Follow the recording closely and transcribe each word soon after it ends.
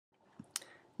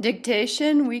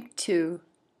Dictation Week 2.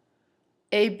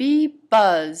 A bee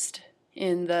buzzed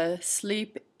in the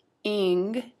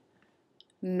sleeping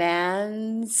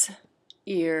man's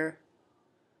ear.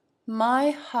 My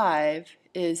hive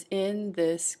is in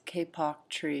this kapok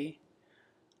tree.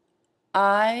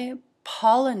 I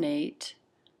pollinate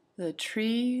the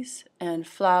trees and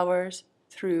flowers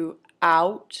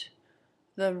throughout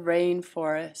the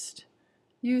rainforest.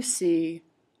 You see,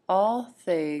 all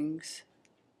things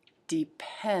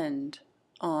depend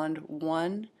on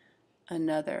one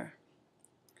another.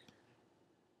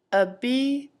 A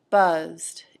bee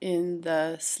buzzed in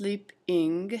the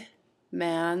sleeping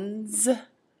man's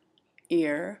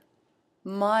ear.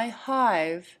 My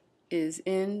hive is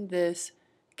in this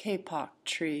kapok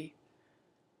tree.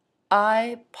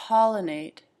 I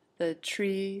pollinate the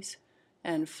trees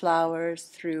and flowers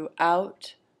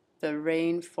throughout the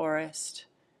rainforest.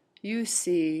 You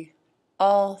see,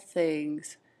 all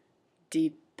things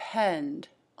depend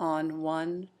on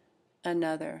one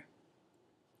another.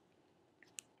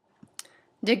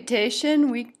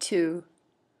 Dictation Week 2.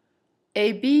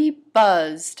 A bee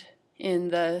buzzed in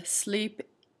the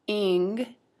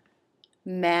sleeping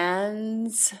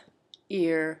man's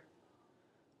ear.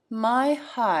 My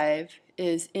hive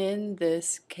is in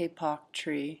this kapok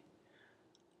tree.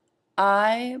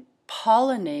 I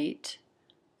pollinate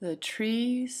the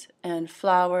trees and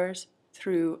flowers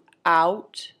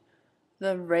throughout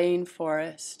the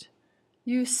rainforest.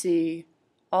 You see,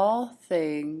 all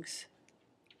things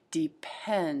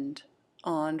depend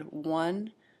on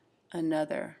one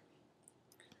another.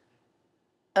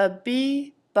 A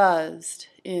bee buzzed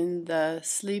in the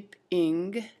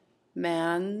sleeping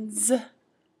man's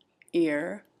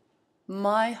ear.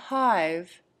 My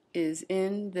hive is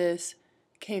in this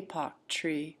kapok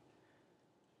tree.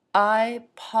 I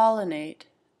pollinate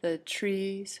the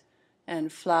trees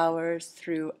and flowers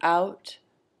throughout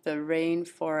the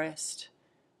rainforest.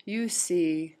 You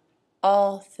see,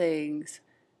 all things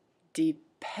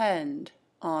depend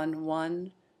on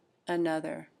one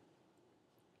another.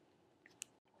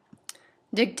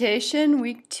 Dictation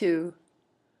Week 2.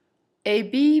 A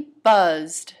bee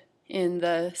buzzed in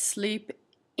the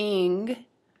sleeping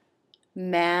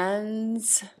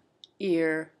man's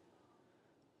ear.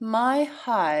 My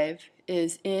hive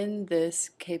is in this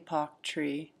kapok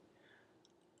tree.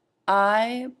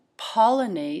 I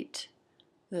pollinate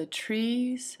the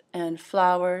trees and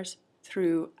flowers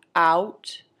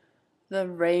throughout the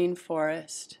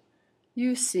rainforest.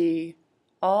 You see,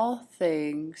 all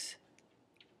things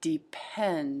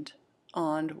depend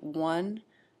on one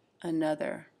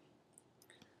another.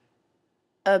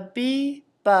 A bee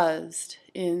buzzed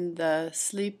in the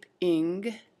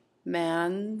sleeping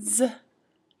man's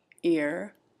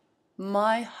ear.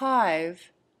 My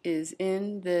hive is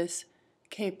in this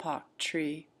kapok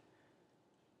tree.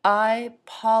 I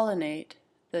pollinate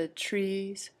the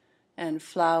trees and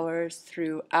flowers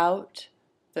throughout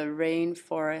the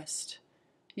rainforest.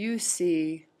 You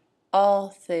see, all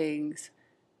things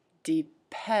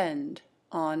depend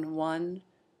on one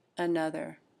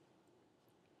another.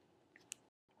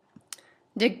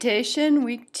 Dictation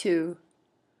Week 2.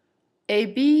 A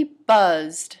bee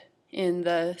buzzed in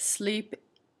the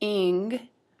sleeping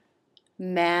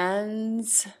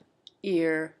man's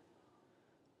ear.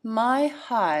 My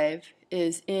hive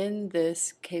is in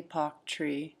this kapok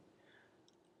tree.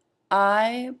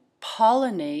 I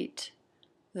pollinate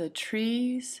the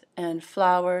trees and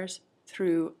flowers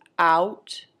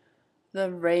throughout the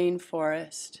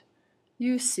rainforest.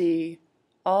 You see,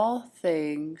 all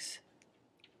things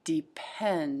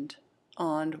depend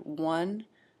on one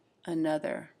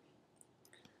another.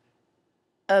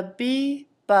 A bee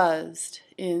buzzed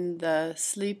in the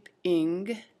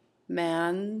sleeping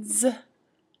man's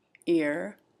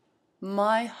ear.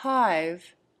 My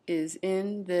hive is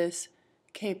in this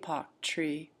kapok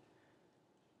tree.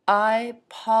 I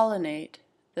pollinate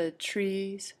the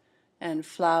trees and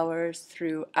flowers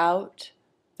throughout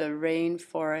the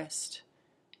rainforest.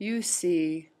 You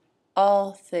see,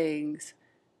 all things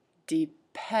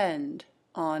depend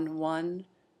on one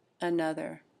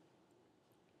another.